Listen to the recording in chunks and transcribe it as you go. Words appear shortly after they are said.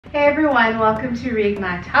Hey everyone, welcome to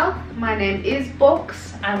Reignite Health. My name is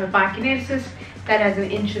Bokz. I'm a biokineticist that has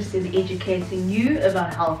an interest in educating you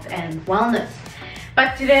about health and wellness.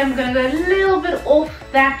 But today I'm going to go a little bit off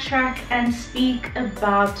that track and speak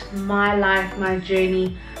about my life, my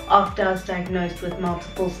journey after I was diagnosed with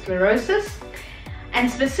multiple sclerosis.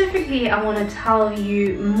 And specifically, I want to tell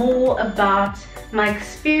you more about my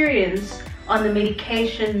experience on the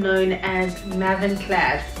medication known as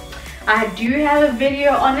Mavenclad. I do have a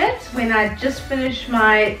video on it when I just finished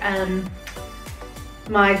my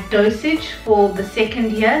my dosage for the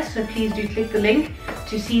second year, so please do click the link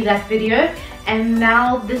to see that video. And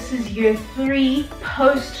now this is year 3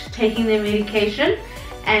 post taking the medication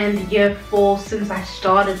and year 4 since I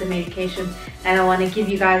started the medication, and I want to give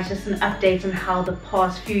you guys just an update on how the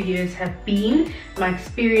past few years have been, my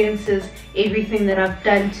experiences, everything that I've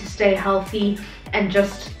done to stay healthy and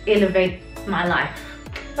just elevate my life.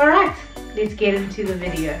 Alright, let's get into the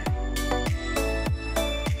video.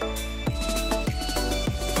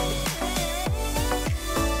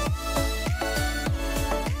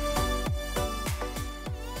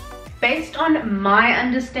 Based on my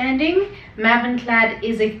understanding, Mavenclad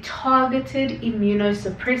is a targeted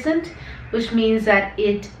immunosuppressant, which means that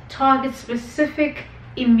it targets specific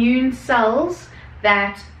immune cells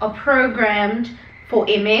that are programmed for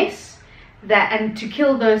MS, and to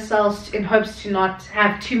kill those cells in hopes to not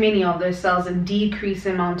have too many of those cells and decrease the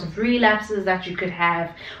amount of relapses that you could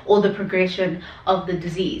have or the progression of the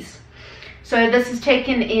disease. So this is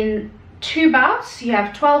taken in 2 bouts. You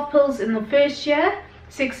have 12 pills in the first year,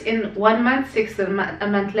 6 in 1 month, 6 a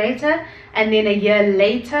month later, and then a year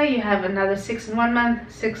later you have another 6 in 1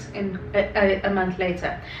 month, 6 in a month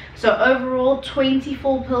later. So overall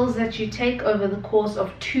 24 pills that you take over the course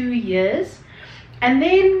of 2 years, and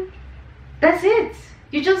then that's it.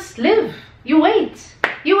 You just live. You wait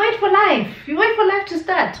for life. You wait for life to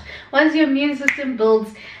start once your immune system builds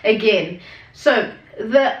again. So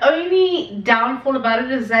the only downfall about it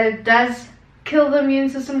is that it does kill the immune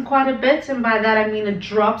system quite a bit, and by that I mean it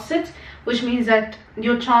drops it, which means that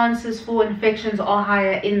your chances for infections are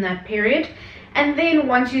higher in that period. And then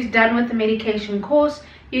once you're done with the medication course,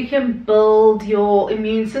 you can build your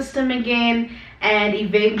immune system again and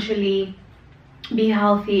eventually be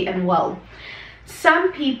healthy and well.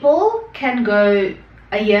 Some people can go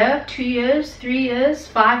a year, 2 years, 3 years,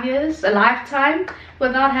 5 years, a lifetime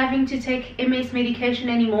without having to take MS medication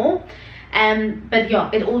anymore. But yeah,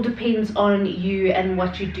 it all depends on you and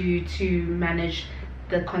what you do to manage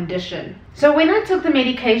the condition. So when I took the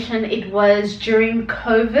medication, it was during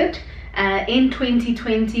COVID in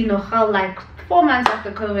 2020, like 4 months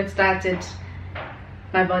after COVID started.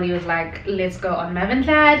 My body was like, let's go on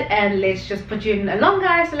Mavenclad and let's just put you in a longer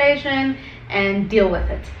isolation and deal with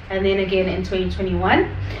it. And then again in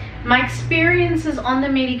 2021, my experiences on the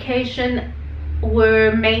medication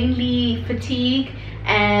were mainly fatigue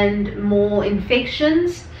and more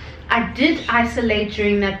infections. I did isolate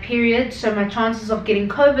during that period, so my chances of getting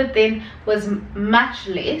COVID then was much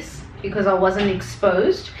less because I wasn't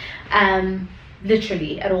exposed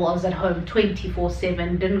literally at all. I was at home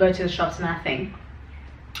 24/7, didn't go to the shops, nothing.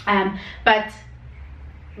 But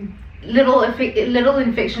little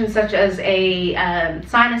infections such as a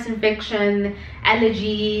sinus infection,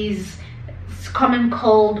 allergies, common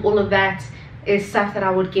cold, all of that is stuff that I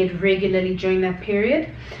would get regularly during that period.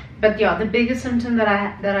 But yeah, the biggest symptom that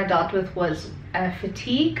I dealt with was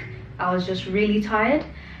fatigue. I was just really tired.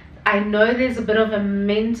 I know there's a bit of a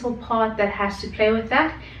mental part that has to play with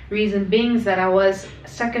that. Reason being is that I was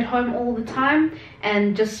stuck at home all the time,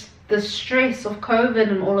 and just the stress of COVID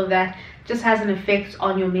and all of that just has an effect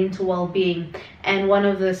on your mental well-being. And one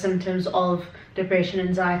of the symptoms of depression,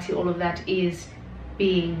 anxiety, all of that is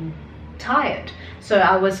being tired. So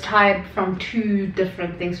I was tired from 2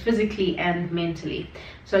 different things, physically and mentally.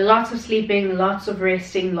 So lots of sleeping, lots of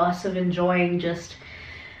resting, lots of enjoying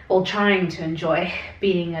or trying to enjoy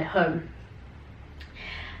being at home.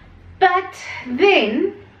 But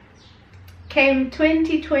then came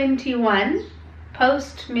 2021,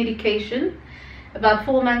 post medication, about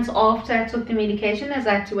 4 months after I took the medication, as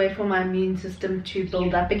I had to wait for my immune system to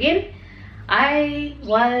build up again. I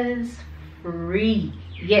was free.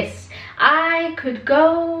 Yes, I could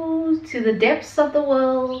go to the depths of the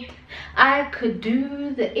world. I could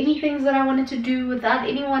do any things that I wanted to do without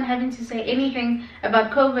anyone having to say anything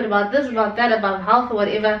about COVID, about this, about that, about health or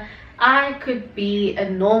whatever. I could be a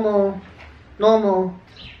normal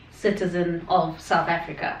citizen of South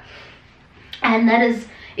Africa. And that is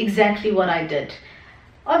exactly what I did.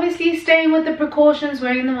 Obviously staying with the precautions,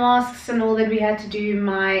 wearing the masks and all that we had to do.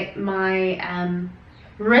 My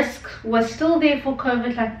risk was still there for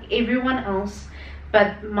COVID like everyone else,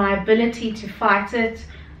 but my ability to fight it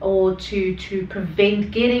or to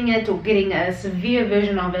prevent getting it or getting a severe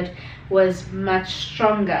version of it was much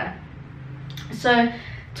stronger. So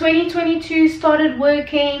 2022 started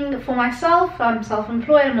working for myself. I'm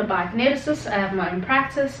self-employed, I'm a biokineticist, I have my own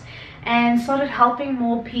practice, and started helping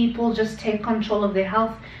more people just take control of their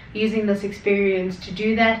health using this experience to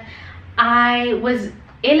do that. I was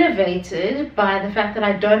elevated by the fact that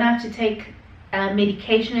I don't have to take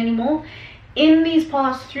medication anymore. In these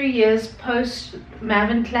past 3 years post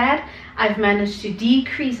Mavenclad, I've managed to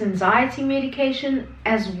decrease anxiety medication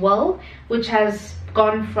as well, which has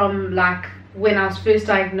gone from, like, when I was first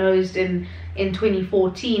diagnosed in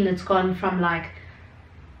 2014, it's gone from like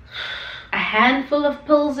a handful of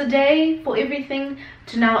pills a day for everything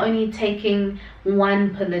to now only taking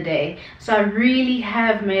 1 pill a day. So I really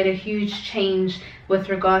have made a huge change with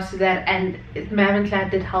regards to that, and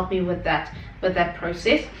Mavenclad did help me with that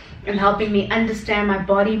process, and helping me understand my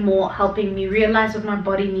body more, helping me realize what my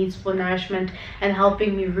body needs for nourishment, and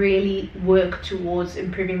helping me really work towards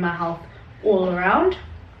improving my health all around.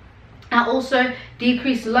 I also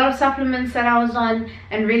decreased a lot of supplements that I was on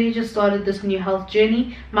and really just started this new health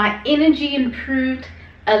journey. My energy improved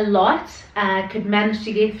a lot. I could manage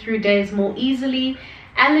to get through days more easily.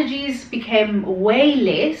 Allergies became way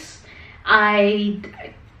less. I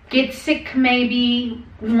get sick maybe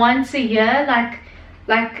once a year.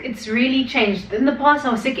 Like it's really changed. In the past, I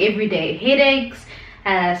was sick every day. Headaches,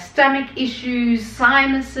 stomach issues,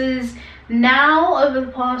 sinuses. Now, over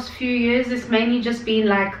the past few years, it's mainly just been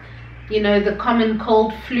like, you know, the common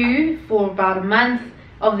cold flu for about a month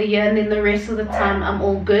of the year, and then the rest of the time I'm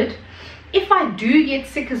all good. If I do get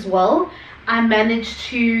sick as well, I manage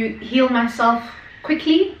to heal myself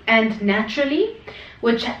quickly and naturally,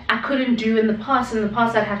 which I couldn't do in the past. In the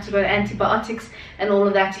past, I'd have to go to antibiotics and all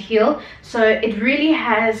of that to heal. So it really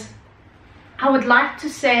has, I would like to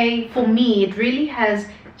say, for me, it really has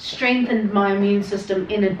strengthened my immune system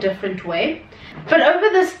in a different way. But over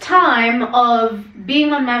this time of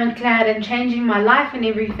being on Mavenclad and changing my life and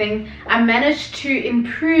everything, I managed to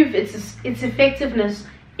improve its effectiveness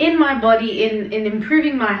in my body, in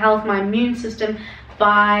improving my health, my immune system,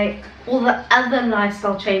 by all the other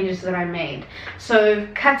lifestyle changes that I made. So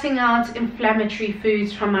cutting out inflammatory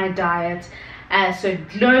foods from my diet, so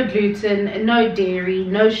no gluten, no dairy,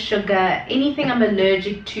 no sugar, anything I'm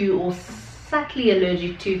allergic to or subtly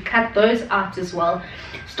allergic to, cut those out as well.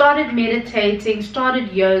 Started meditating,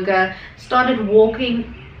 started yoga, started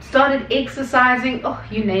walking, started exercising, oh,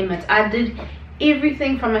 you name it. I did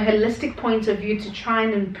everything from a holistic point of view to try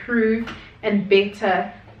and improve and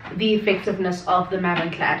better the effectiveness of the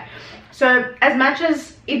Mavenclad. So as much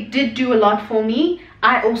as it did do a lot for me,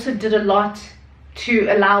 I also did a lot to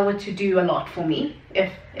allow it to do a lot for me,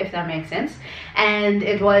 if that makes sense. And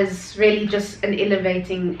it was really just an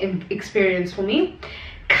elevating experience for me.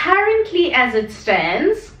 Currently, as it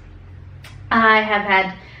stands, I have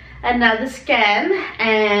had another scan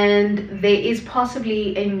and there is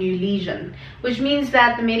possibly a new lesion, which means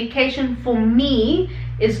that the medication for me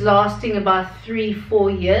is lasting about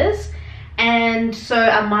 3-4 years, and so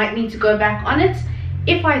I might need to go back on it.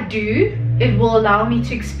 If I do, it will allow me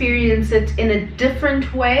to experience it in a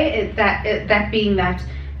different way, that being that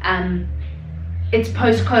it's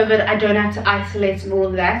post-COVID, I don't have to isolate and all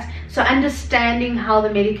of that. So understanding how the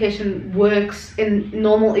medication works in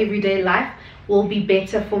normal everyday life will be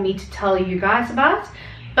better for me to tell you guys about.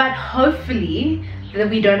 But hopefully that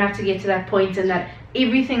we don't have to get to that point, and that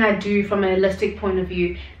everything I do from a holistic point of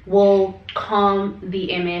view will calm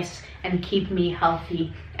the MS and keep me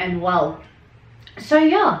healthy and well. So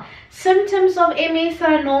yeah, symptoms of MS that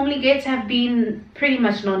I normally get have been pretty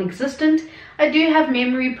much non-existent. I do have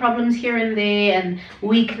memory problems here and there and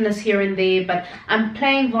weakness here and there, but I'm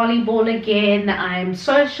playing volleyball again, I'm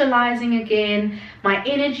socializing again, my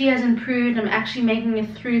energy has improved, I'm actually making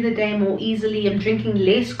it through the day more easily, I'm drinking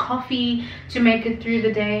less coffee to make it through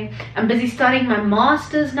the day, I'm busy studying my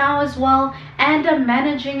masters now as well, and I'm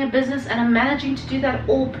managing a business, and I'm managing to do that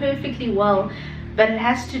all perfectly well. But it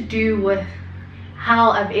has to do with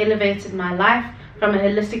how I've elevated my life from a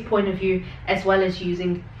holistic point of view, as well as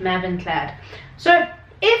using Mavenclad. So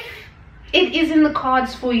if it is in the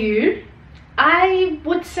cards for you, I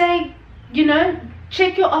would say, you know,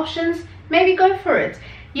 check your options, maybe go for it.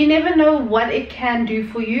 You never know what it can do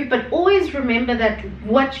for you, but always remember that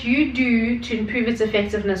what you do to improve its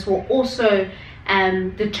effectiveness will also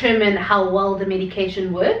determine how well the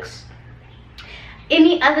medication works.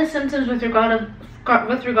 Any other symptoms with regards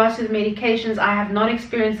to the medications, I have not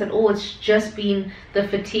experienced at all. It's just been the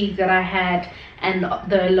fatigue that I had and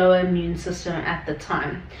the lower immune system at the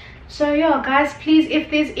time. So yeah guys, please, if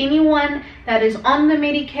there's anyone that is on the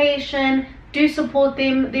medication, do support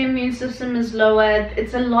them. Their immune system is lower.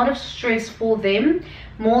 It's a lot of stress for them,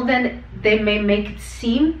 more than they may make it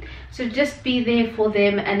seem. So just be there for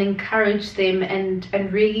them and encourage them, and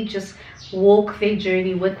really just walk their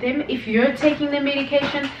journey with them. If you're taking the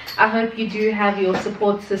medication, I hope you do have your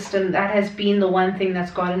support system. That has been the one thing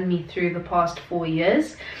that's gotten me through the past 4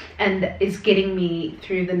 years and is getting me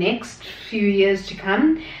through the next few years to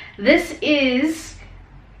come. This is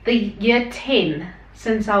the year 10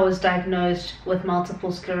 since I was diagnosed with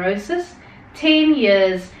multiple sclerosis. 10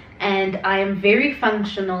 years, and I am very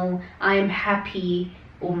functional. I am happy,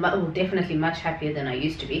 or definitely much happier than I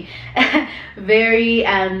used to be. Very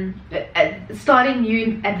starting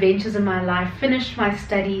new adventures in my life, finished my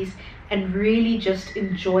studies, and really just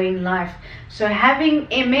enjoying life. So having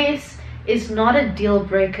MS is not a deal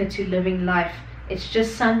breaker to living life. It's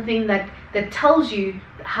just something that tells you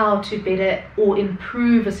how to better or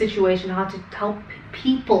improve a situation, how to help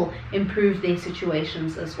people improve their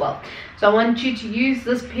situations as well. So I want you to use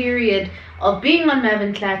this period of being on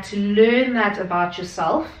Mavenclad to learn that about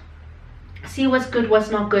yourself, see what's good,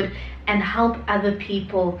 what's not good, and help other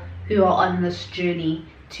people who are on this journey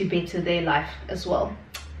to better their life as well.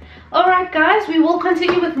 Alright guys, we will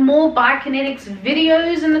continue with more biokinetics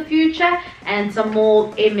videos in the future and some more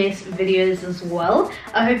MS videos as well.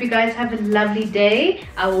 I hope you guys have a lovely day.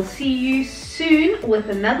 I will see you soon with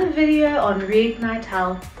another video on Reignite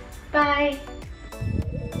Health. Bye.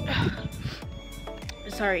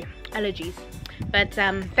 Sorry, allergies. But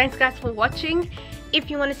thanks guys for watching. If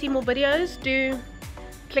you want to see more videos, do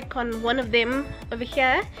click on one of them over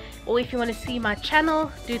here. Or if you want to see my channel,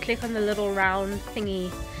 do click on the little round thingy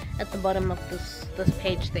at the bottom of this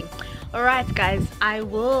page thing. Alright guys, I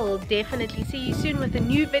will definitely see you soon with a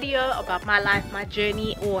new video about my life, my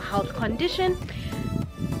journey, or health condition.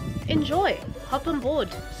 Enjoy, hop on board,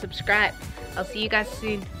 subscribe. I'll see you guys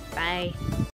soon. Bye.